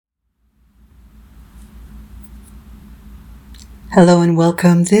Hello and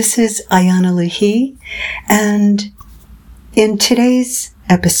welcome. This is Ayana Lahi, and in today's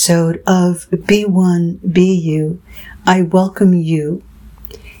episode of Be One, Be You, I welcome you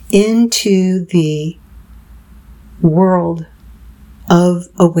into the world of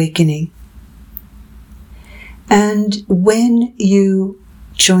awakening. And when you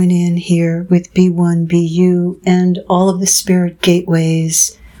join in here with Be One, Be You and all of the Spirit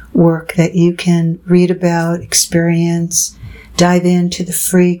Gateways work that you can read about, experience, dive into the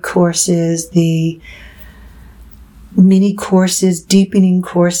free courses, the mini courses, deepening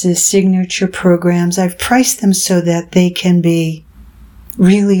courses, signature programs. I've priced them so that they can be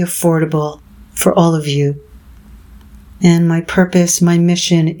really affordable for all of you. And my purpose, my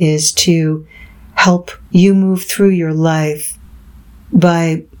mission is to help you move through your life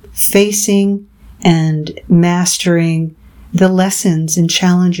by facing and mastering the lessons and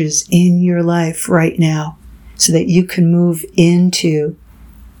challenges in your life right now, so that you can move into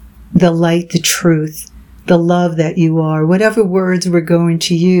the light, the truth, the love that you are. Whatever words we're going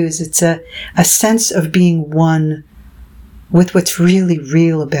to use, it's a sense of being one with what's really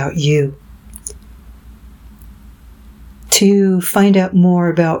real about you. To find out more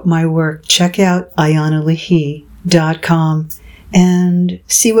about my work, check out ayanalahi.com and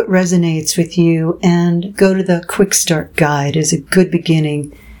see what resonates with you, and go to the Quick Start Guide as a good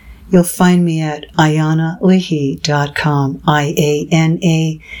beginning. You'll find me at ayanalahi.com,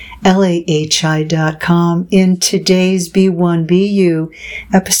 IANALAHI.com. In today's Be One, Be You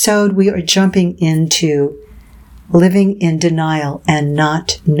episode, we are jumping into living in denial and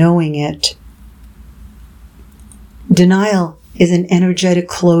not knowing it. Denial is an energetic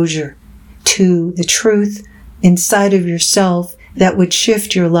closure to the truth inside of yourself that would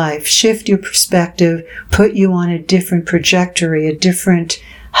shift your life, shift your perspective, put you on a different trajectory, a different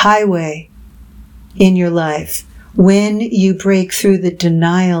highway in your life. When you break through the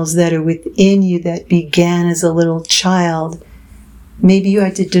denials that are within you that began as a little child, maybe you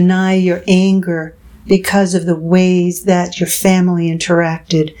had to deny your anger because of the ways that your family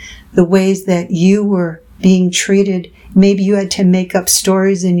interacted, the ways that you were being treated. Maybe you had to make up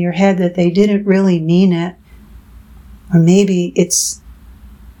stories in your head that they didn't really mean it. Or maybe it's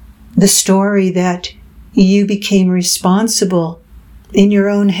the story that you became responsible in your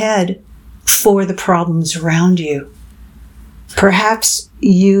own head for the problems around you. Perhaps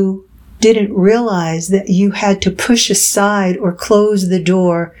you didn't realize that you had to push aside or close the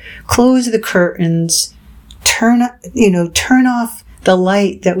door, close the curtains, turn off the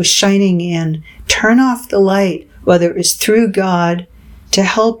light that was shining in, turn off the light, whether it was through God, to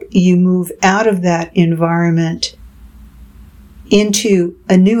help you move out of that environment into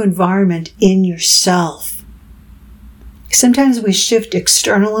a new environment in yourself. Sometimes we shift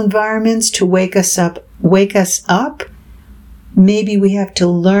external environments to wake us up. Maybe we have to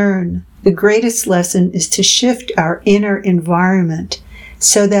learn. The greatest lesson is to shift our inner environment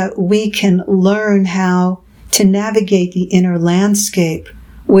so that we can learn how to navigate the inner landscape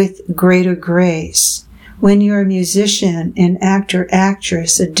with greater grace. When you're a musician, an actor,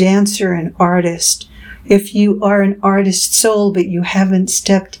 actress, a dancer, an artist, if you are an artist soul but you haven't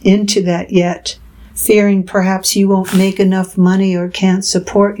stepped into that yet, fearing perhaps you won't make enough money or can't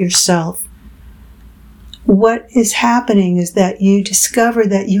support yourself, what is happening is that you discover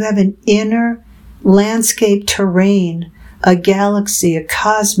that you have an inner landscape terrain, a galaxy, a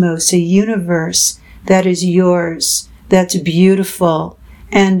cosmos, a universe that is yours, that's beautiful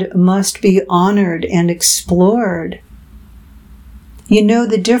and must be honored and explored. You know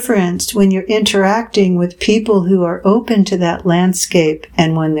the difference when you're interacting with people who are open to that landscape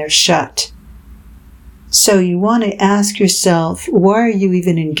and when they're shut. So you want to ask yourself, why are you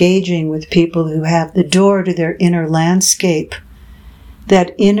even engaging with people who have the door to their inner landscape,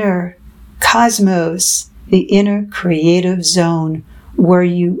 that inner cosmos, the inner creative zone, where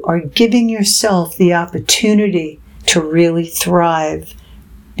you are giving yourself the opportunity to really thrive?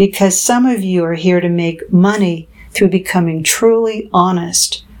 Because some of you are here to make money through becoming truly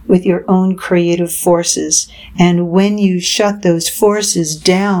honest with your own creative forces. And when you shut those forces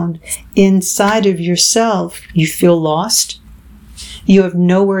down inside of yourself, you feel lost. You have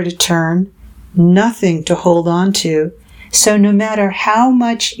nowhere to turn, nothing to hold on to. So no matter how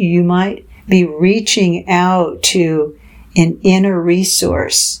much you might be reaching out to an inner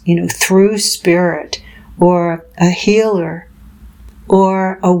resource, through spirit or a healer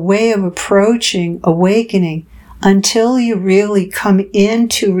or a way of approaching awakening, until you really come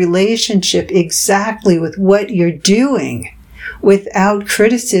into relationship exactly with what you're doing, without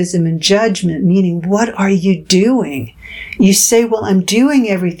criticism and judgment, meaning, what are you doing? You say, well, I'm doing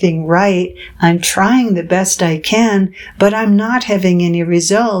everything right. I'm trying the best I can, but I'm not having any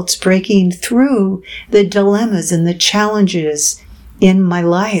results breaking through the dilemmas and the challenges in my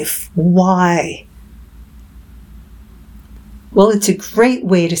life. Why? Well, it's a great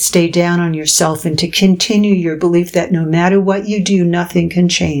way to stay down on yourself and to continue your belief that no matter what you do, nothing can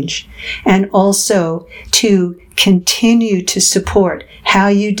change. And also to continue to support how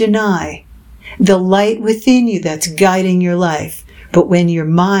you deny the light within you that's guiding your life. But when your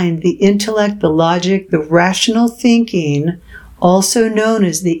mind, the intellect, the logic, the rational thinking, also known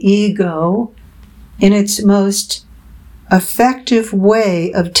as the ego, in its most effective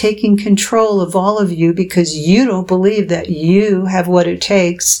way of taking control of all of you because you don't believe that you have what it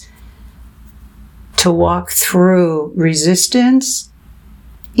takes to walk through resistance,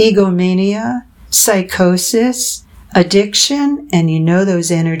 egomania, psychosis, addiction, and you know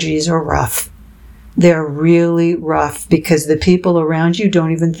those energies are rough. They're really rough because the people around you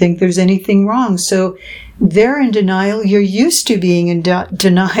don't even think there's anything wrong. So they're in denial. You're used to being in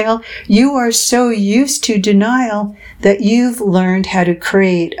denial. You are so used to denial that you've learned how to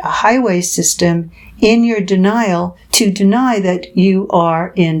create a highway system in your denial to deny that you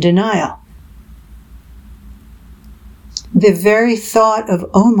are in denial. The very thought of,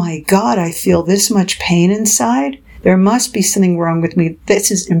 oh my God, I feel this much pain inside. There must be something wrong with me. This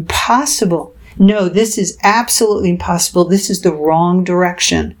is impossible. No, this is absolutely impossible. This is the wrong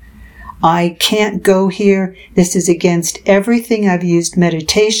direction. I can't go here. This is against everything I've used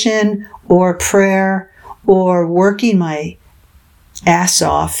meditation or prayer or working my ass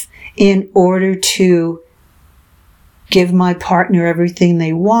off in order to give my partner everything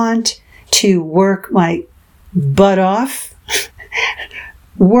they want, to work my butt off,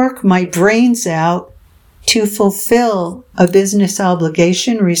 work my brains out, to fulfill a business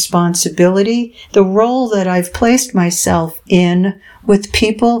obligation, responsibility, the role that I've placed myself in with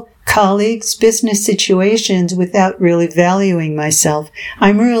people, colleagues, business situations without really valuing myself.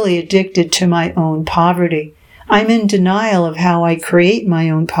 I'm really addicted to my own poverty. I'm in denial of how I create my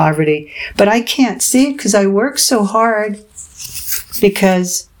own poverty, but I can't see it because I work so hard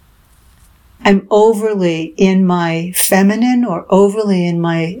because I'm overly in my feminine or overly in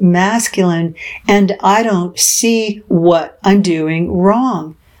my masculine, and I don't see what I'm doing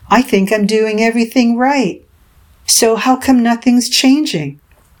wrong. I think I'm doing everything right. So how come nothing's changing?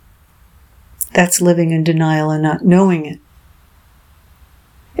 That's living in denial and not knowing it.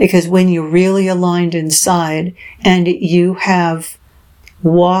 Because when you're really aligned inside and you have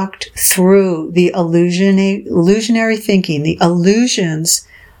walked through the illusionary thinking, the illusions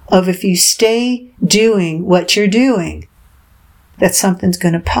of if you stay doing what you're doing, that something's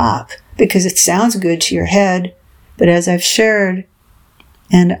going to pop because it sounds good to your head. But as I've shared,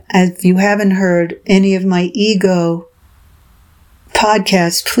 and if you haven't heard any of my ego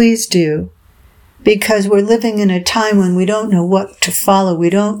podcasts, please do, because we're living in a time when we don't know what to follow. We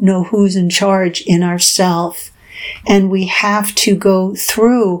don't know who's in charge in ourselves. And we have to go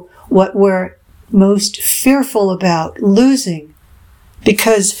through what we're most fearful about, losing.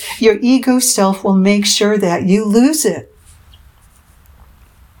 Because your ego self will make sure that you lose it.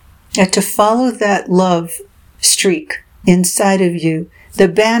 And to follow that love streak inside of you, the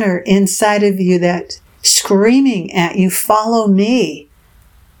banner inside of you that's screaming at you, follow me.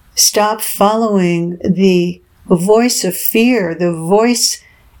 Stop following the voice of fear, the voice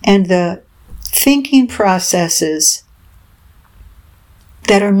and the thinking processes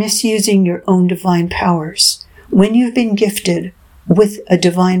that are misusing your own divine powers. When you've been gifted with a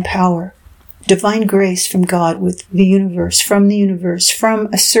divine power, divine grace from God, with the universe, from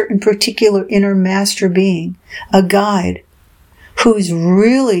a certain particular inner master being, a guide who's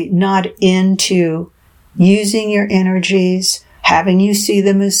really not into using your energies, having you see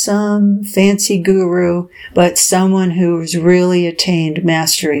them as some fancy guru, but someone who's really attained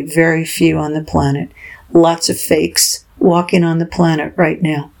mastery. Very few on the planet. Lots of fakes walking on the planet right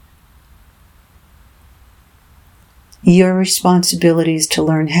now. Your responsibility is to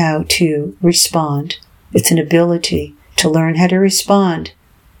learn how to respond. It's an ability to learn how to respond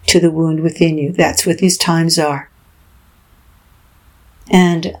to the wound within you. That's what these times are.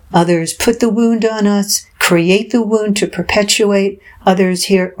 And others put the wound on us, create the wound to perpetuate.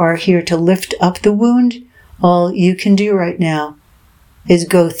 Others are here to lift up the wound. All you can do right now is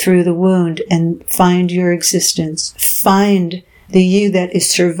go through the wound and find your existence. Find the you that is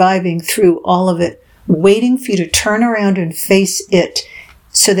surviving through all of it, waiting for you to turn around and face it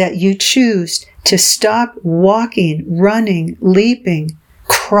so that you choose to stop walking, running, leaping,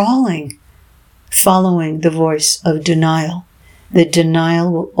 crawling, following the voice of denial The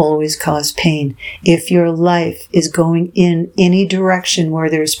denial will always cause pain. If your life is going in any direction where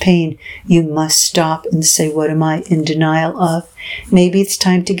there's pain, you must stop and say, what am I in denial of? Maybe it's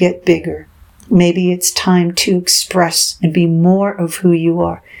time to get bigger. Maybe it's time to express and be more of who you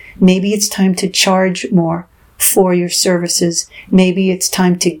are. Maybe it's time to charge more for your services. Maybe it's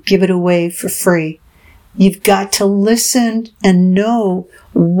time to give it away for free. You've got to listen and know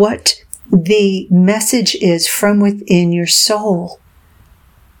what the message is from within your soul.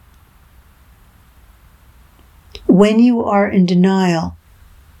 When you are in denial,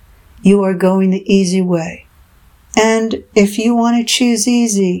 you are going the easy way. And if you want to choose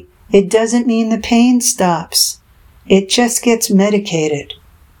easy, it doesn't mean the pain stops. It just gets medicated.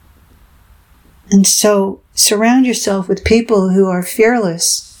 And so surround yourself with people who are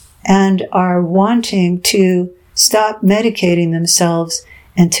fearless and are wanting to stop medicating themselves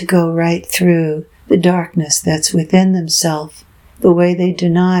and to go right through the darkness that's within themselves, the way they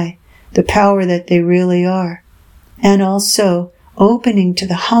deny the power that they really are, and also opening to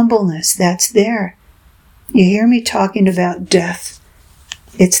the humbleness that's there. You hear me talking about death.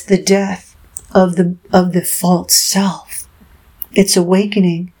 It's the death of the false self. It's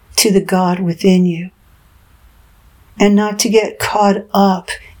awakening to the God within you. And not to get caught up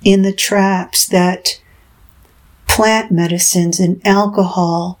in the traps that plant medicines and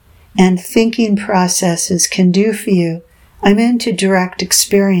alcohol and thinking processes can do for you. I'm into direct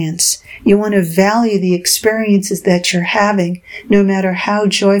experience. You want to value the experiences that you're having, no matter how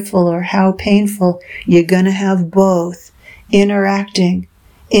joyful or how painful. You're going to have both interacting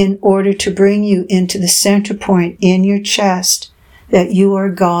in order to bring you into the center point in your chest that you are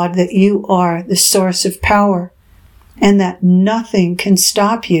God, that you are the source of power, and that nothing can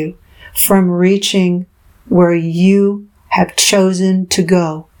stop you from reaching where you have chosen to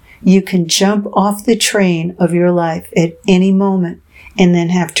go. You can jump off the train of your life at any moment and then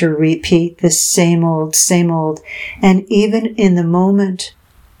have to repeat the same old. And even in the moment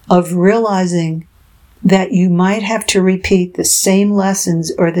of realizing that you might have to repeat the same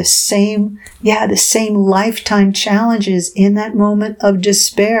lessons or the same lifetime challenges in that moment of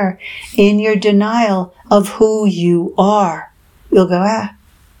despair, in your denial of who you are, you'll go,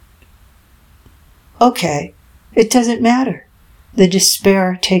 okay, it doesn't matter. The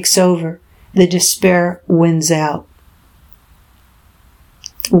despair takes over. The despair wins out.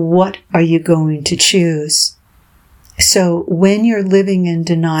 What are you going to choose? So when you're living in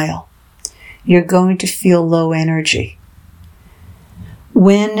denial, you're going to feel low energy.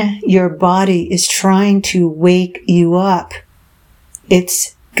 When your body is trying to wake you up,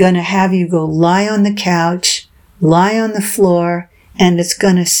 it's going to have you go lie on the couch, lie on the floor, and it's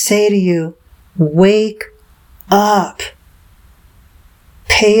going to say to you, wake up.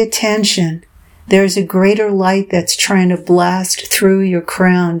 Pay attention. There's a greater light that's trying to blast through your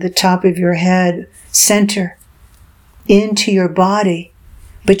crown, the top of your head, center, into your body.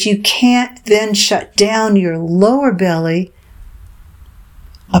 But you can't then shut down your lower belly,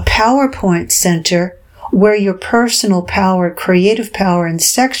 a power point center, where your personal power, creative power, and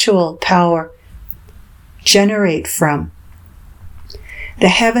sexual power generate from. The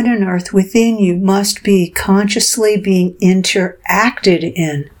heaven and earth within you must be consciously being interacted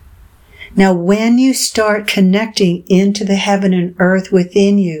in. Now, when you start connecting into the heaven and earth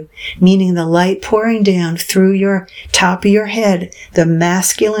within you, meaning the light pouring down through your top of your head, the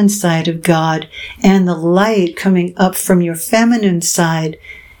masculine side of God, and the light coming up from your feminine side,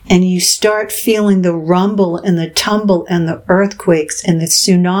 and you start feeling the rumble and the tumble and the earthquakes and the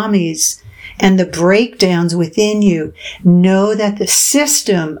tsunamis and the breakdowns within you, know that the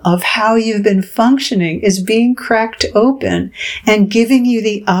system of how you've been functioning is being cracked open and giving you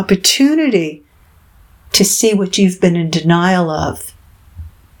the opportunity to see what you've been in denial of.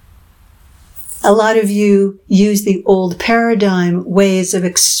 A lot of you use the old paradigm ways of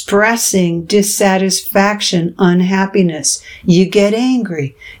expressing dissatisfaction, unhappiness. You get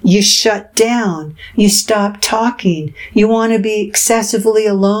angry. You shut down. You stop talking. You want to be excessively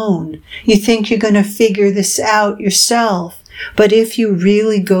alone. You think you're going to figure this out yourself. But if you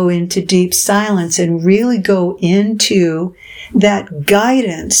really go into deep silence and really go into that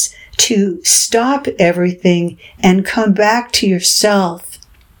guidance to stop everything and come back to yourself,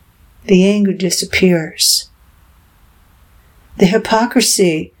 the anger disappears. The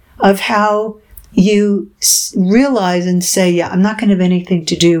hypocrisy of how you realize and say, yeah, I'm not going to have anything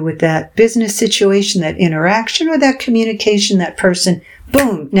to do with that business situation, that interaction, or that communication, that person.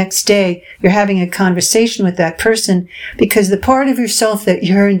 Boom, next day, you're having a conversation with that person because the part of yourself that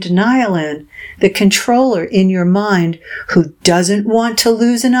you're in denial in, the controller in your mind who doesn't want to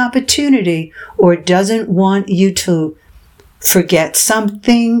lose an opportunity or doesn't want you to forget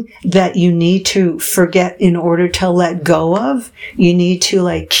something that you need to forget in order to let go of. You need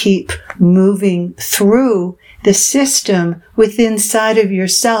to keep moving through the system within inside of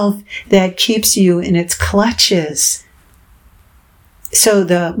yourself that keeps you in its clutches. So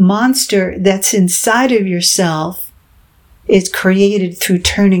the monster that's inside of yourself is created through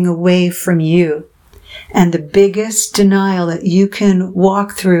turning away from you. And the biggest denial that you can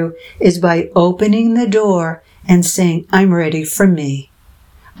walk through is by opening the door and saying, I'm ready for me.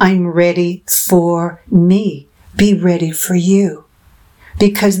 I'm ready for me. Be ready for you.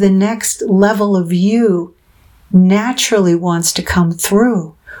 Because the next level of you naturally wants to come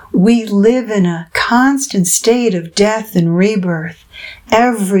through. We live in a constant state of death and rebirth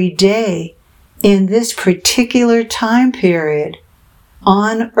every day in this particular time period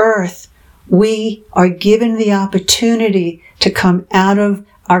on earth. We are given the opportunity to come out of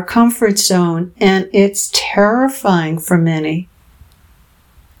our comfort zone, and it's terrifying for many.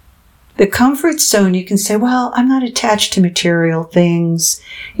 The comfort zone, you can say, well, I'm not attached to material things.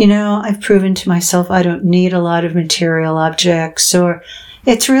 I've proven to myself I don't need a lot of material objects, or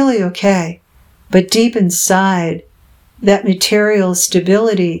it's really okay. But deep inside, that material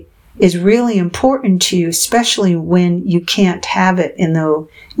stability is really important to you, especially when you can't have it and though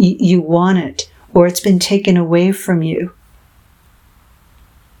you want it, or it's been taken away from you.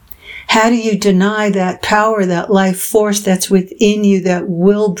 How do you deny that power, that life force that's within you that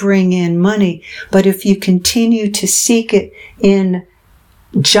will bring in money? But if you continue to seek it in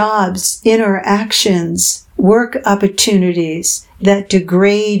jobs, interactions, work opportunities that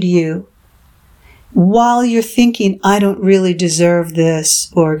degrade you, while you're thinking, I don't really deserve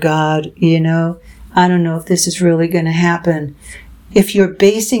this, or God, I don't know if this is really going to happen. If you're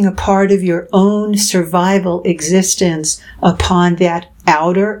basing a part of your own survival existence upon that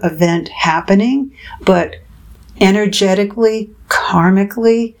outer event happening, but energetically,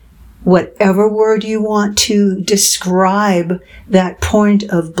 karmically, whatever word you want to describe that point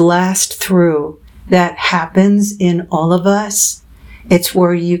of blast through that happens in all of us, it's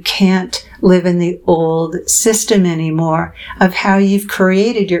where you can't live in the old system anymore of how you've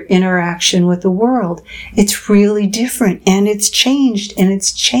created your interaction with the world. It's really different, and it's changed, and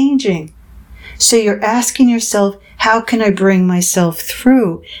it's changing. So you're asking yourself, how can I bring myself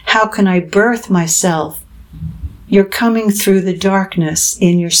through? How can I birth myself? You're coming through the darkness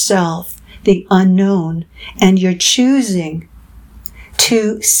in yourself, the unknown, and you're choosing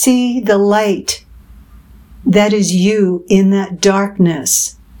to see the light that is you in that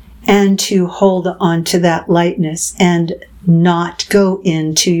darkness, and to hold on to that lightness and not go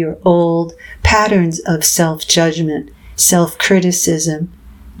into your old patterns of self-judgment, self-criticism,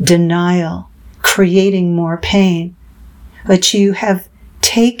 denial, creating more pain. But you have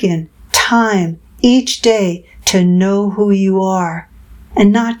taken time each day to know who you are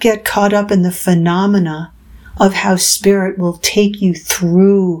and not get caught up in the phenomena of how spirit will take you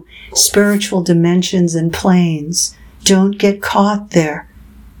through spiritual dimensions and planes. Don't get caught there.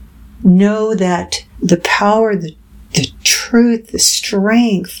 Know that the power, the truth, the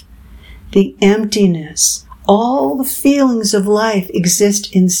strength, the emptiness, all the feelings of life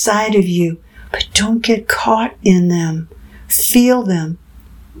exist inside of you, but don't get caught in them. Feel them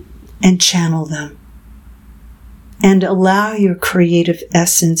and channel them. And allow your creative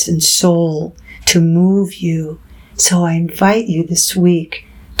essence and soul to move you. So I invite you this week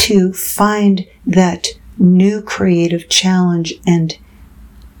to find that new creative challenge and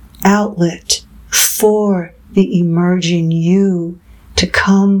outlet for the emerging you to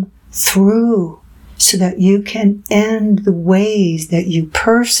come through, so that you can end the ways that you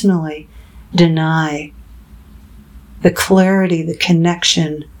personally deny the clarity, the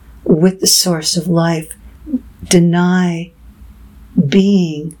connection with the source of life, deny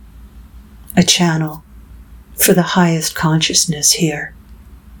being a channel for the highest consciousness here.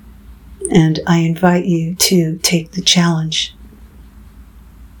 And I invite you to take the challenge.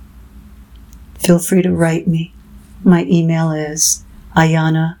 Feel free to write me. My email is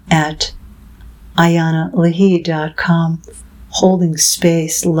ayana@ayanalahi.com. Holding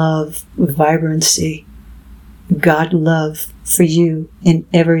space, love, vibrancy, God love for you in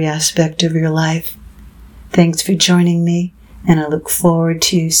every aspect of your life. Thanks for joining me, and I look forward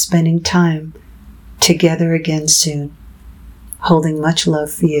to spending time together again soon. Holding much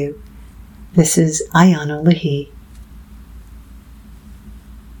love for you. This is Ayana Lahi.